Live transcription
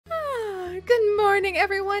Good morning,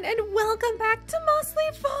 everyone, and welcome back to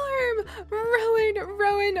Mossleaf Farm!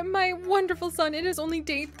 Rowan, my wonderful son, it is only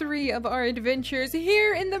day 3 of our adventures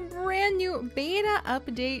here in the brand new beta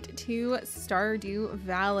update to Stardew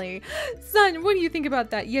Valley. Son, what do you think about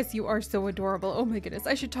that? Yes, you are so adorable. Oh my goodness,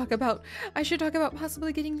 I should talk about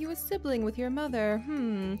possibly getting you a sibling with your mother.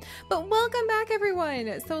 But welcome back,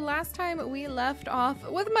 everyone. So last time we left off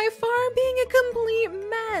with my farm being a complete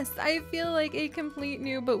mess. I feel like a complete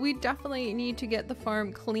noob, but we definitely need to get the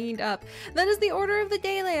farm cleaned up. That is the order of the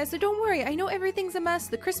day, Leia, so don't worry. I know everything's a mess.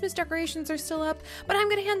 The Christmas decorations are still up, but I'm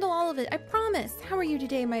gonna handle all of it. I promise. How are you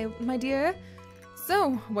today, my dear?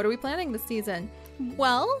 So, what are we planning this season?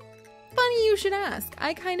 Well, funny you should ask.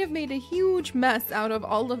 I kind of made a huge mess out of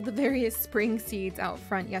all of the various spring seeds out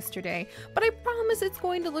front yesterday, but I promise it's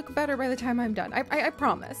going to look better by the time I'm done. I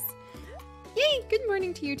promise. Yay! Good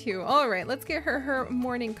morning to you too. All right, let's get her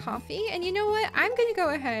morning coffee. And you know what? I'm gonna go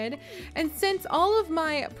ahead and since all of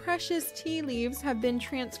my precious tea leaves have been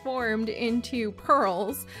transformed into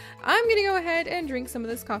pearls, I'm gonna go ahead and drink some of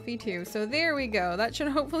this coffee too. So there we go. That should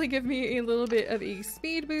hopefully give me a little bit of a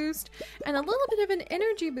speed boost and a little bit of an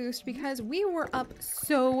energy boost because we were up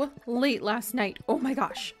so late last night. Oh my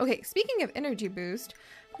gosh. Okay, speaking of energy boost,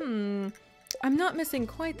 I'm not missing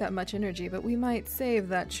quite that much energy, but we might save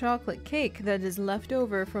that chocolate cake that is left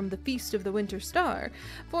over from the Feast of the Winter Star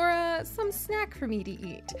for some snack for me to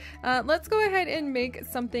eat. Let's go ahead and make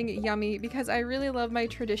something yummy because I really love my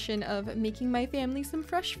tradition of making my family some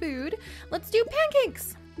fresh food. Let's do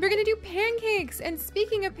pancakes! We're gonna do pancakes, and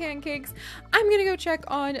speaking of pancakes, I'm gonna go check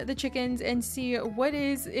on the chickens and see what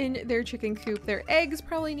is in their chicken coop. Their eggs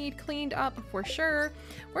probably need cleaned up for sure.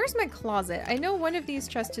 Where's my closet? I know one of these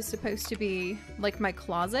chests is supposed to be like my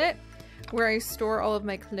closet where I store all of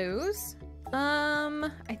my clothes.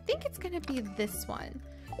 I think it's gonna be this one.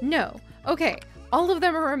 No. Okay. All of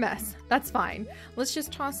them are a mess. That's fine. Let's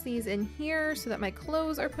just toss these in here so that my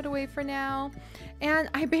clothes are put away for now. And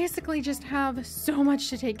I basically just have so much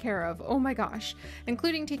to take care of. Oh my gosh.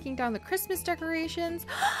 Including taking down the Christmas decorations.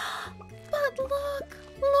 But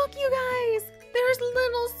look you guys. There's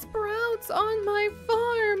little sprouts on my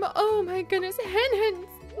farm. Oh my goodness. Hens,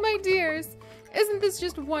 my dears. Isn't this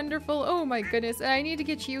just wonderful? Oh my goodness. And I need to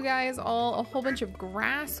get you guys all a whole bunch of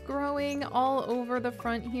grass growing all over the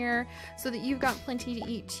front here so that you've got plenty to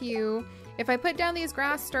eat too. If I put down these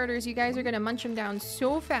grass starters, you guys are gonna munch them down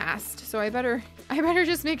so fast. So I better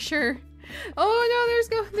just make sure. Oh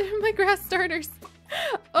no, there's my grass starters.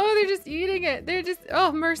 Oh, they're just eating it. They're just,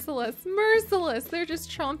 oh, merciless. They're just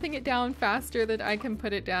chomping it down faster than I can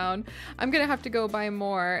put it down. I'm gonna have to go buy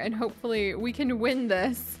more and hopefully we can win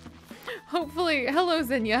this. Hopefully, hello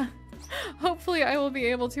Zinnia. Hopefully I will be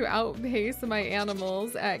able to outpace my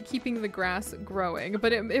animals at keeping the grass growing,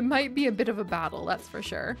 but it might be a bit of a battle, that's for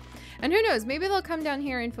sure. And who knows, maybe they'll come down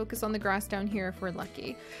here and focus on the grass down here if we're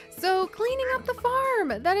lucky. So cleaning up the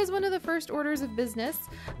farm, that is one of the first orders of business,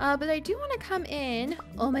 but I do want to come in,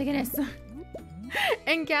 oh my goodness,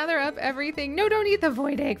 and gather up everything. No, don't eat the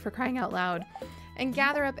void egg, for crying out loud. And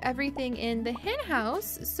gather up everything in the hen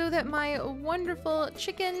house so that my wonderful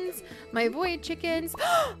chickens, my void chickens,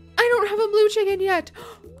 I don't have a blue chicken yet.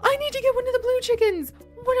 I need to get one of the blue chickens.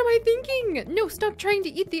 What am I thinking? No, stop trying to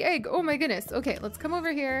eat the egg. Oh my goodness. Okay, let's come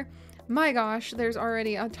over here. My gosh, there's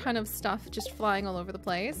already a ton of stuff just flying all over the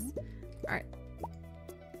place. All right.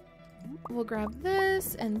 We'll grab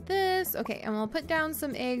this and this. Okay, and we'll put down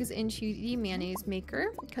some eggs into the mayonnaise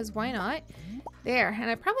maker because why not? There, and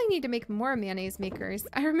I probably need to make more mayonnaise makers.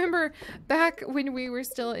 I remember back when we were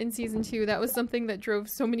still in season 2, that was something that drove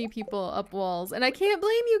so many people up walls, and I can't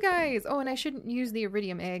blame you guys. Oh, and I shouldn't use the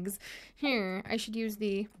iridium eggs. Here, I should use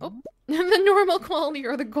the, the normal quality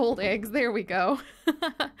or the gold eggs. There we go.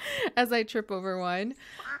 As I trip over one.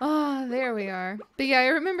 Oh, there we are. But yeah, I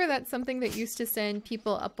remember that's something that used to send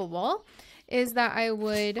people up a wall, is that I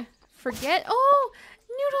would forget. Oh!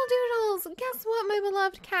 Noodle Doodles! Guess what, my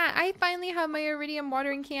beloved cat? I finally have my iridium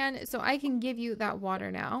watering can, so I can give you that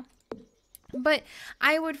water now. But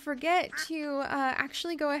I would forget to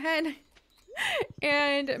actually go ahead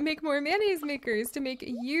and make more mayonnaise makers to make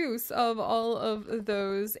use of all of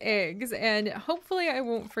those eggs. And hopefully I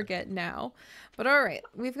won't forget now. But alright,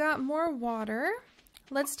 we've got more water.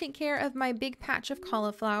 Let's take care of my big patch of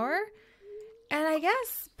cauliflower. And I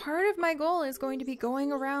guess part of my goal is going to be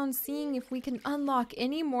going around seeing if we can unlock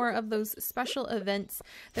any more of those special events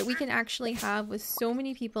that we can actually have with so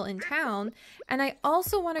many people in town. And I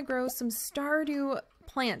also want to grow some Stardew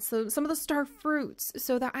plants, so some of the star fruits,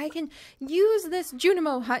 so that I can use this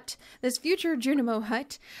Junimo hut, this future Junimo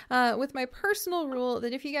hut, with my personal rule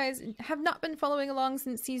that if you guys have not been following along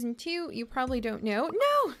since season 2, you probably don't know.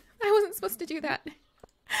 No! I wasn't supposed to do that.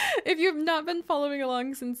 If you have not been following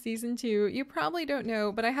along since season 2, you probably don't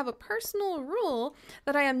know, but I have a personal rule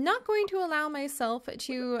that I am not going to allow myself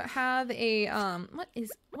to have a,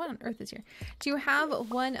 what on earth is here? To have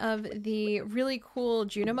one of the really cool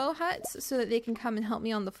Junimo huts so that they can come and help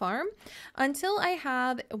me on the farm until I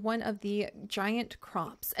have one of the giant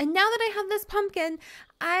crops. And now that I have this pumpkin,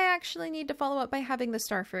 I actually need to follow up by having the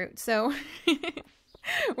starfruit. So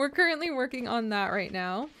we're currently working on that right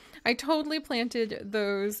now. I totally planted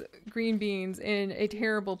those green beans in a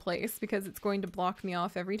terrible place because it's going to block me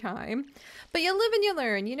off every time. But you live and you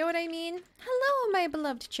learn, you know what I mean? Hello, my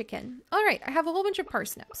beloved chicken. All right, I have a whole bunch of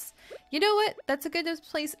parsnips. You know what? That's a good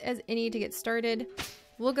place as any to get started.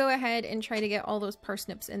 We'll go ahead and try to get all those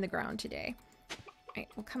parsnips in the ground today. All right,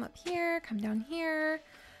 we'll come up here, come down here,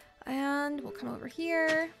 and we'll come over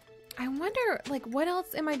here. I wonder, like, what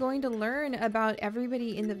else am I going to learn about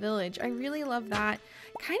everybody in the village? I really love that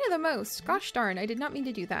kind of the most. Gosh darn, I did not mean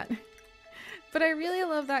to do that. But I really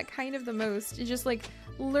love that kind of the most. It's just like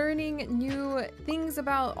learning new things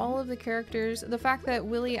about all of the characters. The fact that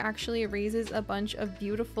Willy actually raises a bunch of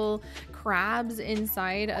beautiful crabs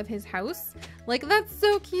inside of his house. Like, that's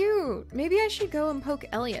so cute. Maybe I should go and poke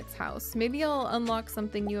Elliot's house. Maybe I'll unlock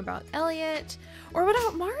something new about Elliot. Or what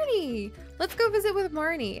about Marnie? Let's go visit with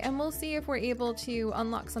Marnie and we'll see if we're able to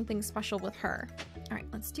unlock something special with her. All right,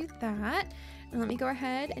 let's do that. And let me go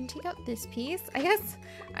ahead and take out this piece. I guess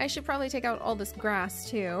I should probably take out all this grass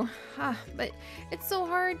too. But it's so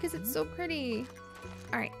hard because it's so pretty.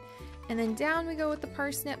 All right, and then down we go with the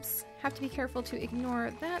parsnips. Have to be careful to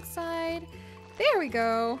ignore that side. There we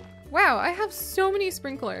go. Wow, I have so many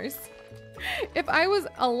sprinklers. If I was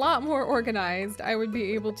a lot more organized, I would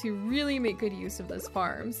be able to really make good use of this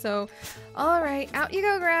farm. So, all right, out you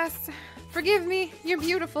go, grass. Forgive me, you're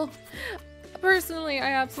beautiful. Personally,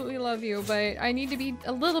 I absolutely love you, but I need to be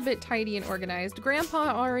a little bit tidy and organized.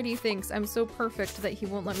 Grandpa already thinks I'm so perfect that he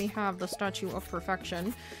won't let me have the statue of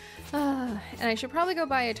perfection. And I should probably go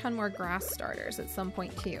buy a ton more grass starters at some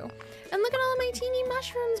point too. And look at all my teeny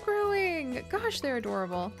mushrooms growing! Gosh, they're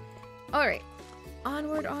adorable. All right,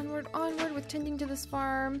 onward, onward, onward with tending to this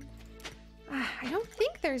farm. I don't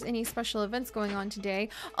think there's any special events going on today.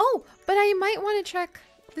 Oh, but I might want to check.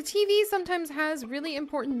 The TV sometimes has really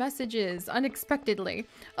important messages unexpectedly.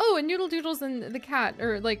 Oh, and Noodle Doodles and the cat,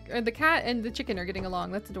 or the cat and the chicken are getting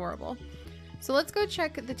along. That's adorable. So let's go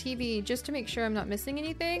check the TV just to make sure I'm not missing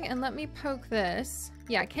anything. And let me poke this.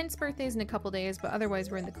 Yeah, Kent's birthday's in a couple days, but otherwise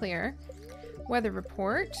we're in the clear. Weather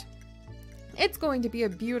report. It's going to be a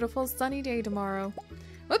beautiful sunny day tomorrow.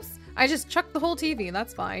 Whoops, I just chucked the whole TV.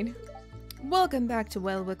 That's fine. Welcome back to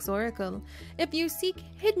Welwick's Oracle. If you seek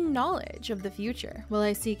hidden knowledge of the future, will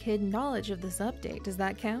I seek hidden knowledge of this update? Does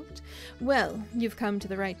that count? Well, you've come to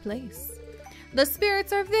the right place. The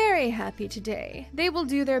spirits are very happy today. They will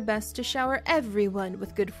do their best to shower everyone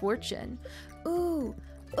with good fortune. Ooh,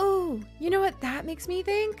 you know what that makes me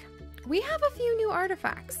think? We have a few new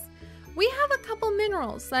artifacts. We have a couple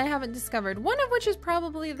minerals that I haven't discovered, one of which is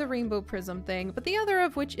probably the rainbow prism thing, but the other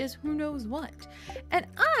of which is who knows what. And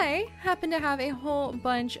I happen to have a whole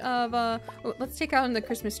bunch of, let's take out the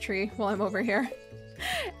Christmas tree while I'm over here.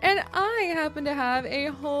 And I happen to have a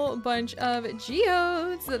whole bunch of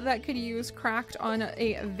geodes that could use cracked on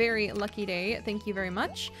a very lucky day. Thank you very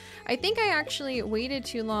much. I think I actually waited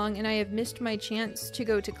too long and I have missed my chance to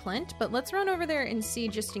go to Clint, but let's run over there and see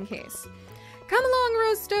just in case. Come along,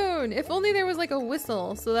 Rosestone! If only there was like a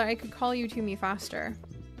whistle so that I could call you to me faster.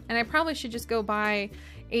 And I probably should just go buy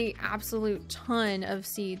a absolute ton of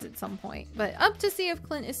seeds at some point. But up to see if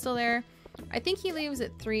Clint is still there. I think he leaves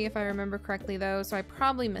at 3 if I remember correctly though, so I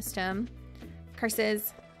probably missed him.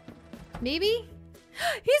 Curses. Maybe?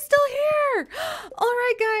 He's still here!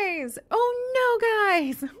 Alright guys! Oh no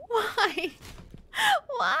guys! Why?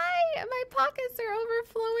 Why? My pockets are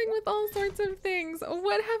overflowing with all sorts of things.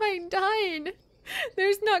 What have I done?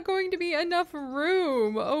 There's not going to be enough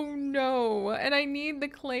room. Oh no. And I need the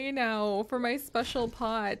clay now for my special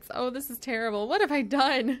pots. Oh, this is terrible. What have I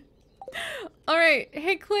done? All right.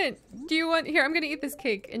 Hey, Clint, do you want... Here, I'm going to eat this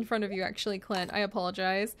cake in front of you, actually, Clint. I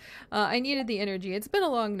apologize. I needed the energy. It's been a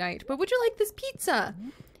long night. But would you like this pizza?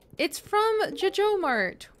 It's from Jojo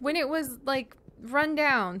Mart when it was, like, run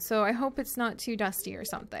down, so I hope it's not too dusty or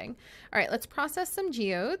something. All right, let's process some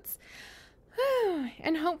geodes.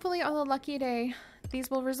 And hopefully on a lucky day, these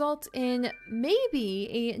will result in maybe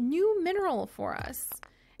a new mineral for us.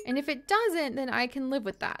 And if it doesn't, then I can live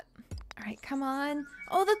with that. All right, come on.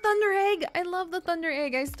 Oh, the thunder egg. I love the thunder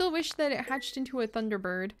egg. I still wish that it hatched into a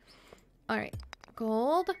thunderbird. All right,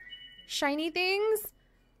 gold, shiny things.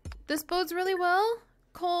 This bodes really well.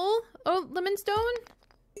 Coal. Oh, lemon stone.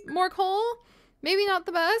 More coal? Maybe not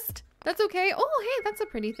the best. That's okay. Oh, hey, that's a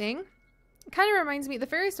pretty thing. Kind of reminds me, the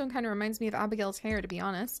fairy stone kind of reminds me of Abigail's hair, to be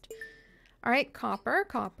honest. All right, copper,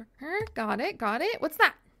 copper. Got it, got it. What's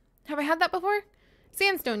that? Have I had that before?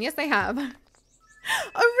 Sandstone, yes I have. Iridium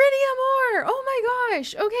ore! Oh my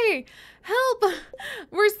gosh, okay. Help!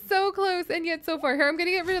 We're so close and yet so far. Here, I'm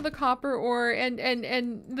gonna get rid of the copper ore and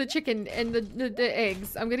the chicken and the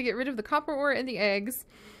eggs. I'm gonna get rid of the copper ore and the eggs.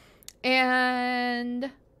 And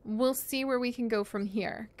we'll see where we can go from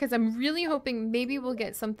here. Because I'm really hoping maybe we'll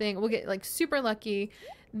get something, we'll get like super lucky.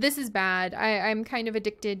 This is bad. I'm kind of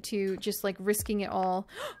addicted to just like risking it all.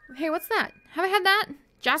 Hey, what's that? Have I had that?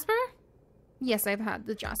 Jasper? Yes, I've had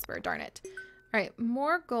the jasper, darn it. All right,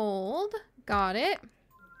 more gold. Got it.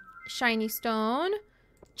 Shiny stone.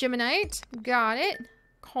 Geminite. Got it.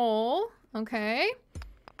 Coal. Okay.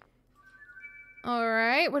 All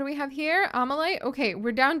right, what do we have here? Amalite. Okay,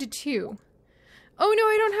 we're down to 2. Oh no,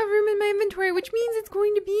 I don't have room in my inventory, which means it's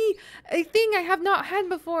going to be a thing I have not had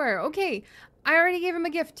before. Okay, I already gave him a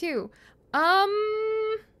gift too.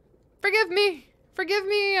 Forgive me. Forgive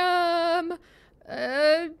me,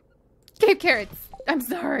 Cape carrots. I'm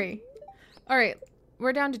sorry. All right,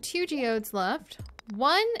 we're down to 2 geodes left.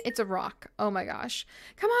 1, it's a rock. Oh my gosh.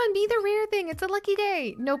 Come on, be the rare thing. It's a lucky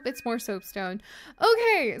day. Nope, it's more soapstone.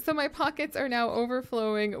 Okay, so my pockets are now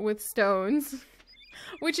overflowing with stones,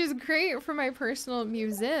 which is great for my personal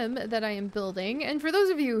museum that I am building. And for those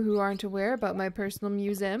of you who aren't aware about my personal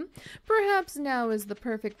museum, perhaps now is the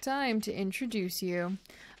perfect time to introduce you.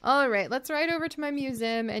 All right, let's ride over to my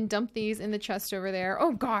museum and dump these in the chest over there.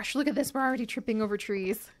 Oh gosh, look at this. We're already tripping over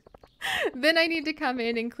trees. Then I need to come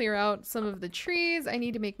in and clear out some of the trees. I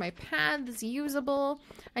need to make my paths usable.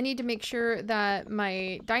 I need to make sure that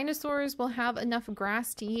my dinosaurs will have enough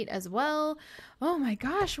grass to eat as well. Oh my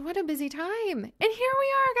gosh, what a busy time. And here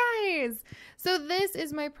we are, guys. So this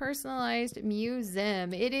is my personalized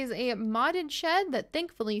museum. It is a modded shed that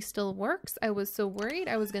thankfully still works. I was so worried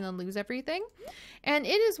I was going to lose everything. And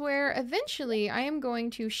it is where eventually I am going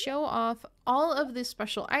to show off all of the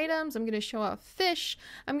special items. I'm going to show off fish.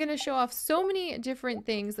 I'm going to show off so many different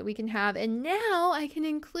things that we can have. And now I can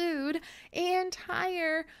include an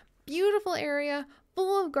entire beautiful area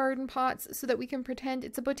full of garden pots so that we can pretend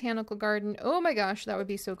it's a botanical garden. Oh my gosh, that would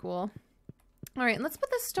be so cool. All right, let's put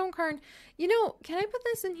this stone card. You know, can I put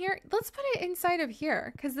this in here? Let's put it inside of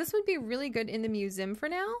here because this would be really good in the museum for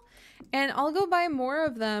now. And I'll go buy more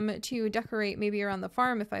of them to decorate maybe around the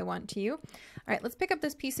farm if I want to. All right, let's pick up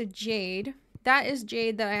this piece of jade. That is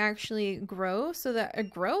jade that I actually grow. So that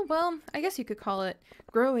well, I guess you could call it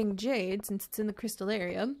growing jade since it's in the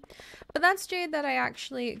crystallarium. But that's jade that I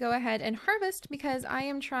actually go ahead and harvest because I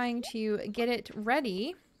am trying to get it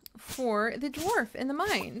ready for the dwarf in the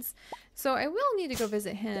mines. So I will need to go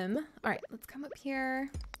visit him. All right, let's come up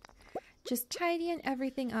here. Just tidying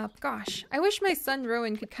everything up. Gosh, I wish my son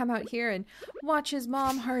Rowan could come out here and watch his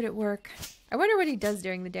mom hard at work. I wonder what he does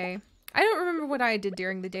during the day. I don't remember what I did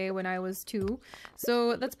during the day when I was 2,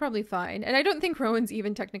 so that's probably fine. And I don't think Rowan's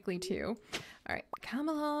even technically 2. All right, come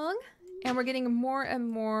along. And we're getting more and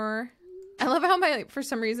more. I love how my, for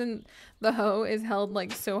some reason, the hoe is held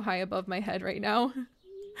like so high above my head right now.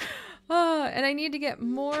 And I need to get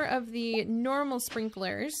more of the normal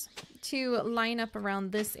sprinklers to line up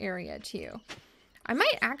around this area too. I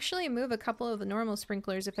might actually move a couple of the normal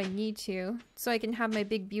sprinklers if I need to, so I can have my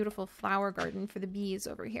big beautiful flower garden for the bees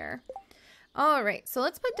over here. All right, so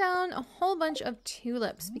let's put down a whole bunch of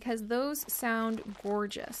tulips because those sound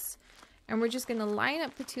gorgeous. And we're just gonna line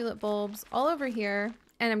up the tulip bulbs all over here,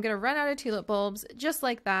 and I'm gonna run out of tulip bulbs just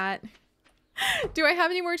like that. Do I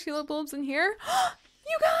have any more tulip bulbs in here?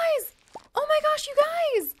 You guys! Oh my gosh, you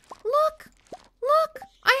guys! Look! Look!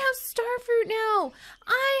 I have starfruit now!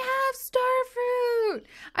 I have starfruit!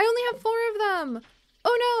 I only have 4 of them!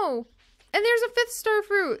 Oh no! And there's a 5th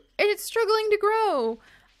starfruit, and it's struggling to grow!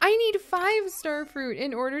 I need 5 starfruit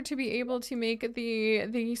in order to be able to make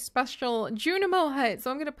the special Junimo hut. So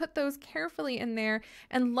I'm going to put those carefully in there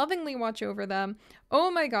and lovingly watch over them. Oh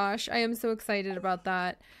my gosh, I am so excited about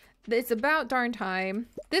that. It's about darn time.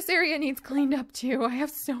 This area needs cleaned up too. I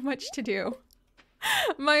have so much to do.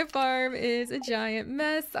 My farm is a giant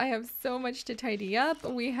mess. I have so much to tidy up.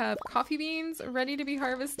 We have coffee beans ready to be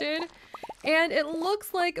harvested. And it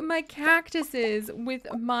looks like my cactuses with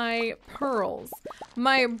my pearls.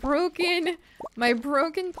 My broken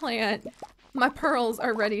plant, my pearls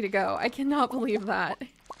are ready to go. I cannot believe that.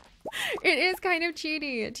 It is kind of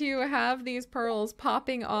cheaty to have these pearls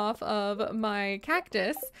popping off of my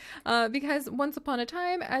cactus because once upon a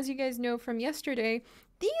time, as you guys know from yesterday,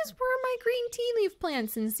 These were my green tea leaf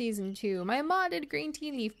plants in season 2, my modded green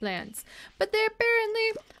tea leaf plants. But they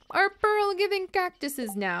apparently are pearl-giving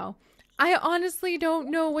cactuses now. I honestly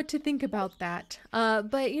don't know what to think about that.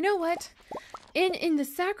 But you know what? In the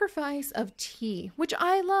sacrifice of tea, which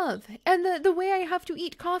I love, and the way I have to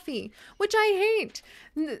eat coffee, which I hate,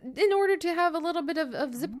 in order to have a little bit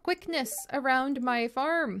of zip quickness around my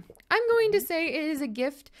farm, I'm going to say it is a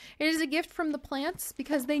gift. It is a gift from the plants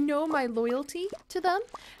because they know my loyalty to them.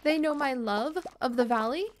 They know my love of the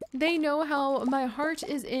valley. They know how my heart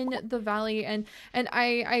is in the valley. And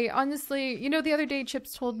I honestly, you know, the other day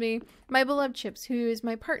Chips told me, my beloved Chips, who is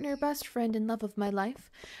my partner, best friend, and love of my life,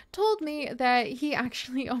 told me that he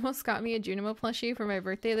actually almost got me a Junimo plushie for my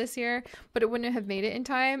birthday this year, but it wouldn't have made it in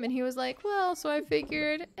time. And he was like, well, so I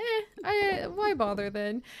figured, why bother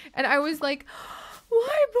then? And I was like,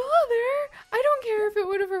 why bother? I don't care if it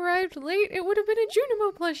would have arrived late. It would have been a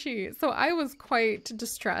Junimo plushie. So I was quite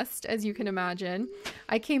distressed, as you can imagine.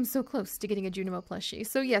 I came so close to getting a Junimo plushie.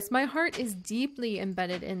 So yes, my heart is deeply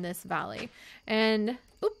embedded in this valley. And,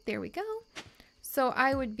 oop, there we go. So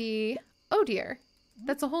I would be, oh dear,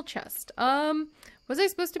 that's a whole chest. Was I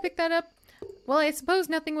supposed to pick that up? Well, I suppose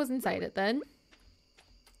nothing was inside it then.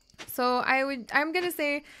 So I'm gonna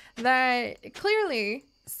say that clearly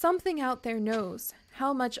something out there knows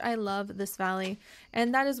how much I love this valley,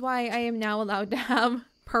 and that is why I am now allowed to have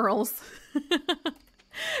pearls.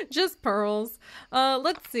 Just pearls.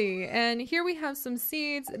 Let's see, and here we have some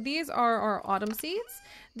seeds. These are our autumn seeds.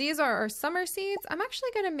 These are our summer seeds. I'm actually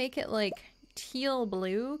gonna make it like teal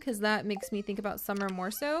blue because that makes me think about summer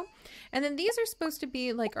more so. And then these are supposed to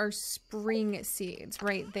be like our spring seeds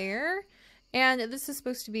right there. And this is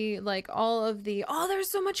supposed to be like all of the, oh,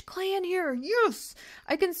 there's so much clay in here. Yes,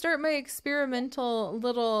 I can start my experimental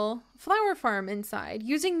little flower farm inside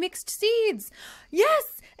using mixed seeds.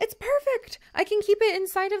 Yes, it's perfect. I can keep it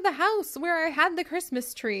inside of the house where I had the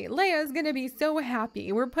Christmas tree. Leia's gonna be so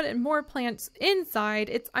happy. We're putting more plants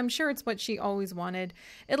inside. I'm sure it's what she always wanted.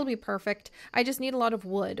 It'll be perfect. I just need a lot of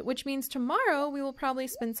wood, which means tomorrow we will probably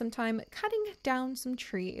spend some time cutting down some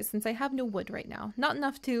trees since I have no wood right now. Not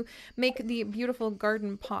enough to make the beautiful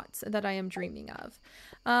garden pots that I am dreaming of.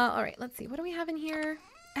 All right, let's see. What do we have in here?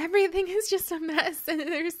 Everything is just a mess and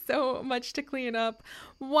there's so much to clean up.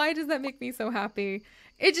 Why does that make me so happy?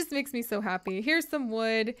 It just makes me so happy. Here's some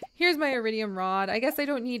wood. Here's my iridium rod. I guess I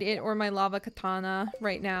don't need it or my lava katana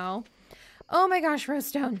right now. Oh my gosh,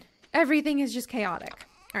 Rosestone. Everything is just chaotic.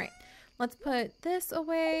 All right, let's put this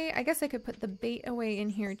away. I guess I could put the bait away in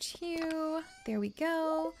here too. There we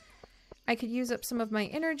go. I could use up some of my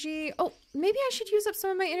energy. Oh, maybe I should use up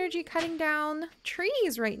some of my energy cutting down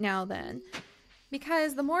trees right now then.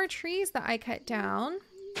 Because the more trees that I cut down,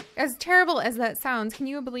 as terrible as that sounds, can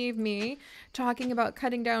you believe me talking about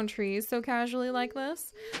cutting down trees so casually like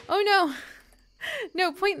this? Oh no!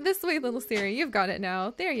 No, point this way, little Seri. You've got it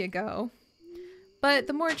now. There you go. But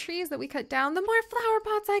the more trees that we cut down, the more flower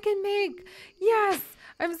pots I can make! Yes!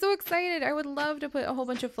 I'm so excited. I would love to put a whole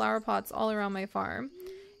bunch of flower pots all around my farm.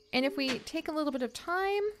 And if we take a little bit of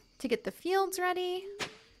time to get the fields ready,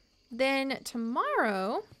 then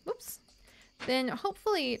tomorrow, whoops, then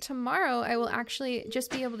hopefully tomorrow I will actually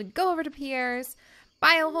just be able to go over to Pierre's,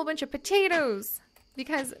 buy a whole bunch of potatoes.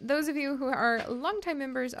 Because those of you who are longtime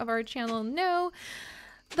members of our channel know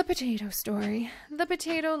the potato story. The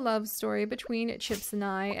potato love story between Chips and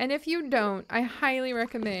I. And if you don't, I highly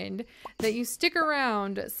recommend that you stick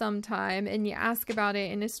around sometime and you ask about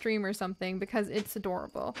it in a stream or something because it's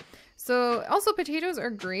adorable. So also potatoes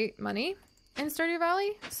are great money in Stardew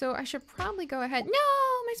Valley. So I should probably go ahead. No,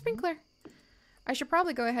 my sprinkler. I should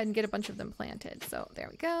probably go ahead and get a bunch of them planted. So there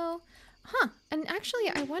we go. Huh. And actually,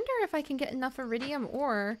 I wonder if I can get enough iridium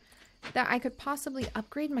ore that I could possibly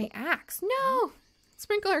upgrade my axe. No!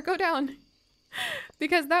 Sprinkler, go down.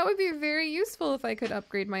 Because that would be very useful if I could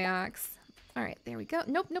upgrade my axe. All right, there we go.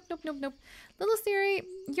 Nope, nope, nope, nope, nope. Little Seri,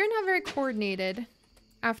 you're not very coordinated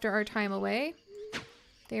after our time away.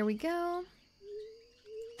 There we go.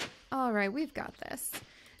 All right, we've got this.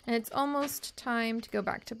 And it's almost time to go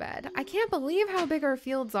back to bed. I can't believe how big our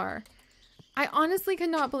fields are. I honestly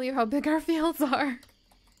cannot believe how big our fields are.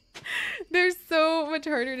 They're so much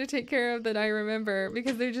harder to take care of than I remember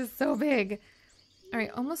because they're just so big. All right,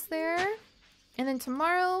 almost there. And then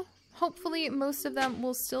tomorrow, hopefully most of them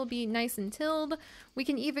will still be nice and tilled. We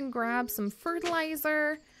can even grab some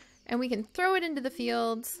fertilizer and we can throw it into the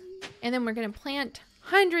fields. And then we're gonna plant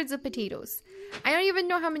hundreds of potatoes. I don't even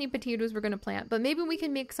know how many potatoes we're going to plant, but maybe we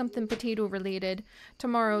can make something potato related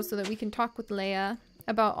tomorrow so that we can talk with Leia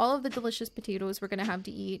about all of the delicious potatoes we're gonna have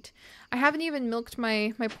to eat. I haven't even milked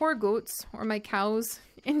my poor goats or my cows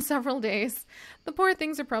in several days. The poor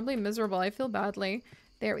things are probably miserable. I feel badly.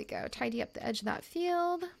 There we go. Tidy up the edge of that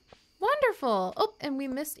field. Wonderful. Oh, and we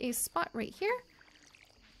missed a spot right here.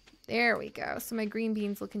 There we go. So my green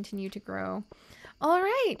beans will continue to grow. All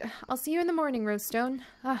right. I'll see you in the morning, Rosestone.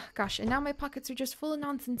 Ah, gosh. And now my pockets are just full of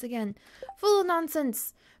nonsense again. Full of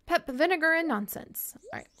nonsense. Pep vinegar and nonsense.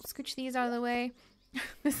 All right. Scooch these out of the way.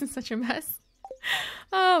 This is such a mess.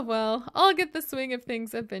 Oh, well. I'll get the swing of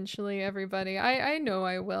things eventually, everybody. I know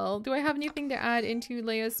I will. Do I have anything to add into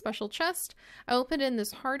Leia's special chest? I will put in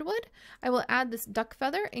this hardwood. I will add this duck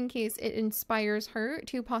feather in case it inspires her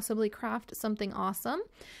to possibly craft something awesome.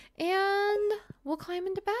 And we'll climb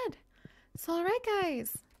into bed. So, all right,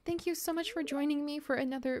 guys. Thank you so much for joining me for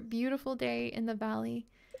another beautiful day in the valley.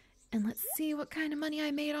 And let's see what kind of money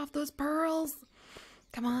I made off those pearls.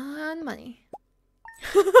 Come on, money.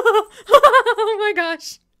 Oh my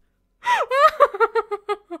gosh.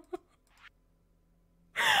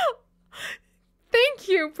 Thank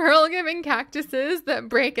you, pearl giving cactuses that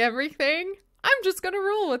break everything. I'm just gonna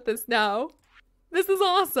roll with this now. This is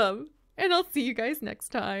awesome. And I'll see you guys next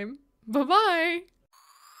time. Bye-bye.